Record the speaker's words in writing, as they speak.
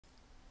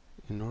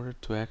in order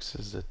to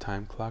access the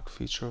time clock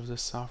feature of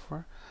this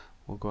software,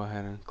 we'll go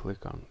ahead and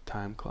click on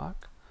time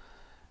clock.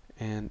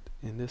 And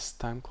in this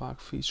time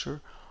clock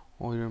feature,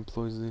 all your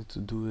employees need to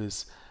do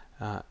is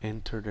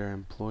enter their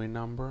employee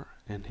number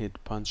and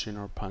hit punch in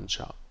or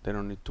punch out. They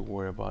don't need to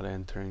worry about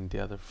entering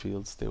the other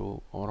fields. They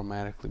will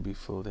automatically be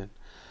filled in.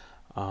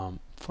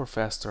 For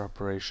faster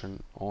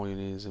operation, all you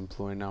need is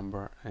employee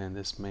number and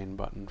this main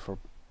button for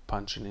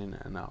punching in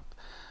and out.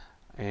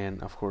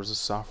 And of course the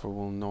software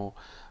will know,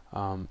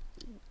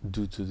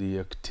 due to the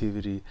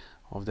activity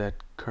of that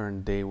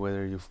current day,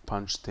 whether you've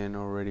punched in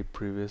already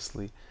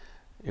previously,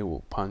 it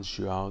will punch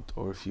you out,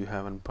 or if you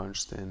haven't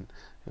punched in,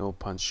 it will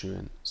punch you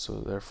in. So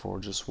therefore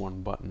just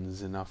one button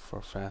is enough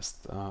for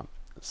fast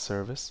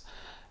service.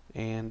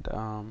 And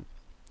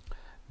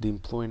the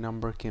employee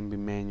number can be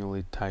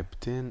manually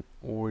typed in,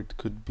 or it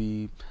could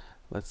be,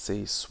 let's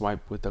say,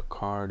 swipe with a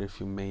card if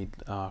you made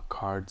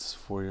cards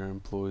for your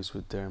employees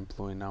with their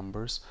employee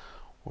numbers,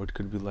 or it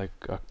could be like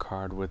a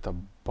card with a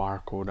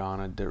barcode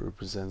on it that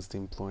represents the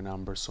employee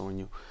number, so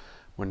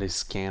when they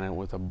scan it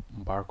with a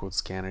barcode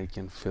scanner, you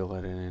can fill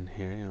it in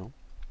here, you know.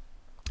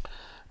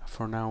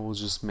 For now, we'll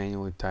just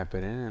manually type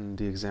it in, and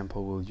the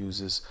example we'll use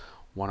is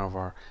one of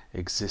our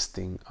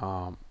existing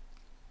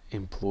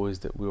employees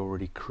that we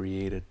already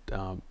created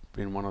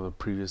in one of the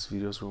previous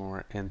videos when we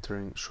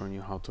were showing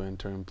you how to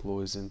enter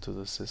employees into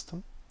the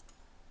system.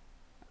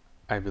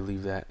 I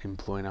believe that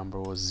employee number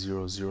was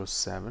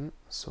 007,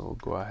 so we'll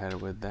go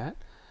ahead with that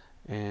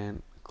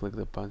and click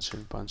the punch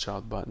in punch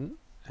out button,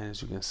 and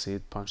as you can see,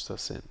 it punched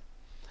us in.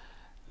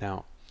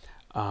 Now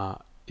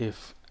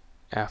if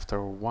after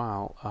a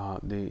while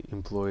the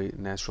employee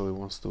naturally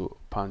wants to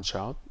punch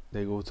out,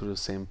 they go through the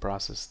same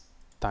process,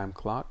 time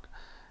clock,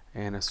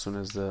 and as soon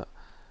as the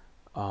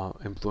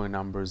employee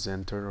number is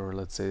entered, or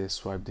let's say they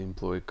swipe the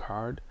employee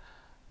card,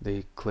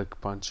 they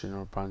click punch in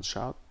or punch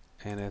out,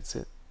 and that's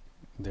it,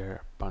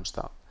 they're punched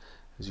out.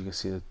 As you can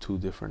see, the two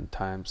different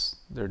times,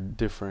 they're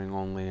differing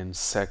only in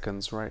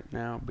seconds right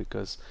now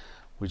because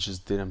we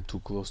just did them too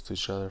close to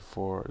each other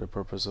for the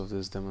purpose of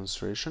this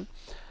demonstration.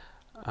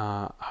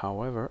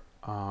 However,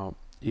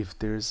 if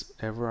there's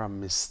ever a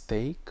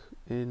mistake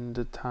in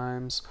the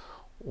times,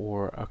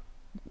 or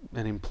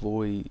an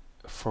employee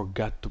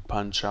forgot to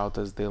punch out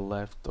as they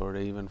left, or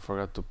they even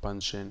forgot to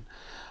punch in,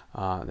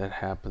 that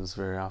happens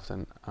very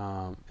often,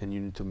 and you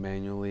need to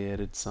manually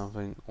edit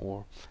something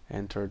or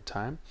enter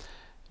time,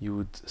 you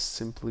would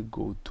simply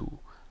go to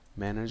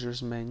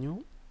Manager's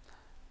menu,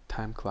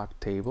 Time Clock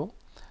Table.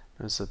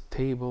 There's a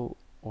table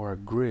or a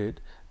grid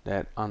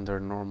that under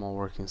normal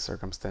working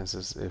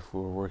circumstances, if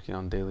we were working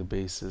on daily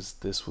basis,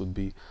 this would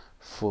be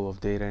full of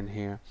data in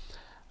here,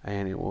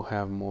 and it will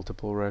have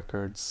multiple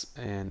records,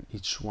 and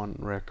each one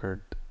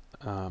record,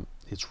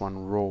 each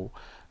one row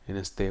in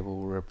this table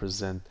will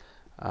represent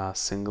a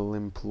single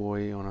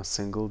employee on a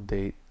single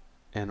date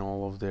and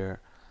all of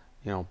their,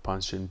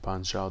 punch in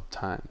punch out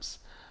times.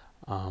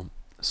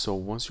 So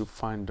once you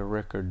find the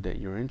record that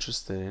you're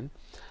interested in,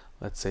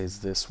 let's say it's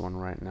this one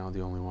right now,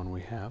 the only one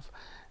we have,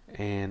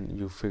 and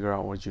you figure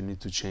out what you need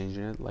to change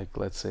in it, like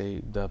let's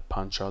say the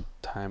punch out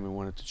time, we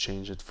wanted to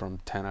change it from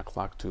 10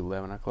 o'clock to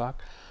 11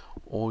 o'clock,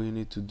 all you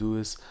need to do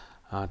is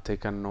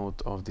take a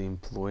note of the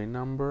employee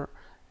number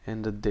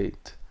and the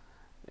date,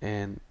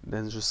 and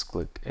then just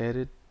click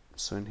edit.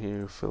 So in here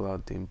you fill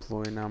out the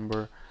employee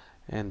number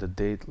and the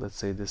date, let's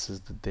say this is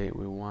the date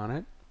we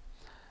wanted,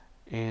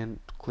 and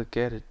click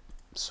edit.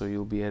 So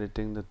you'll be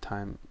editing the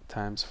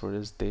times for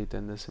this date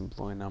and this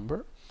employee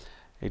number.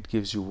 It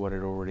gives you what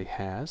it already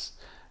has,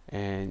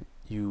 and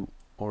you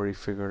already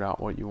figured out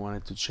what you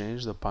wanted to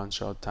change. The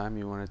punch out time,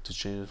 you wanted to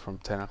change it from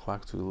 10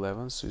 o'clock to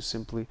 11, so you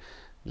simply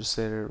just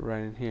set it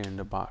right in here in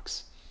the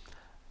box.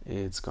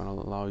 It's gonna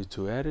allow you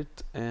to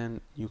edit, and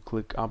you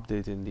click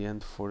update in the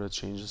end for the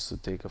changes to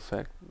take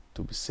effect,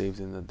 to be saved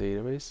in the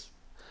database,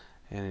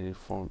 and it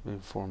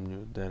informed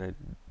you that it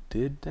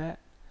did that.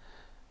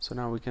 So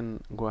now we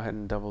can go ahead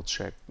and double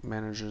check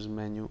Manager's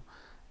menu,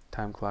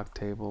 Time Clock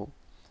Table,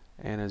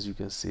 and as you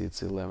can see,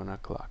 it's 11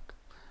 o'clock.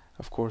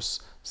 Of course,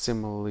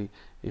 similarly,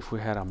 if we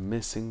had a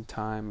missing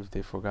time, if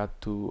they forgot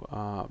to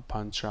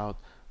punch out,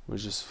 we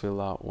just fill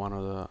out one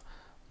of the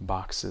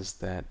boxes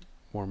that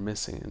were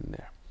missing in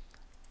there,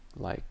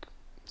 like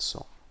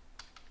so.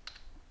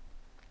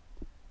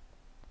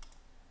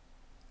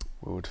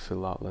 We would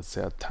fill out, let's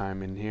say, a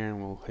time in here,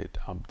 and we'll hit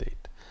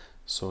update.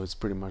 So it's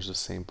pretty much the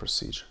same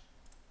procedure.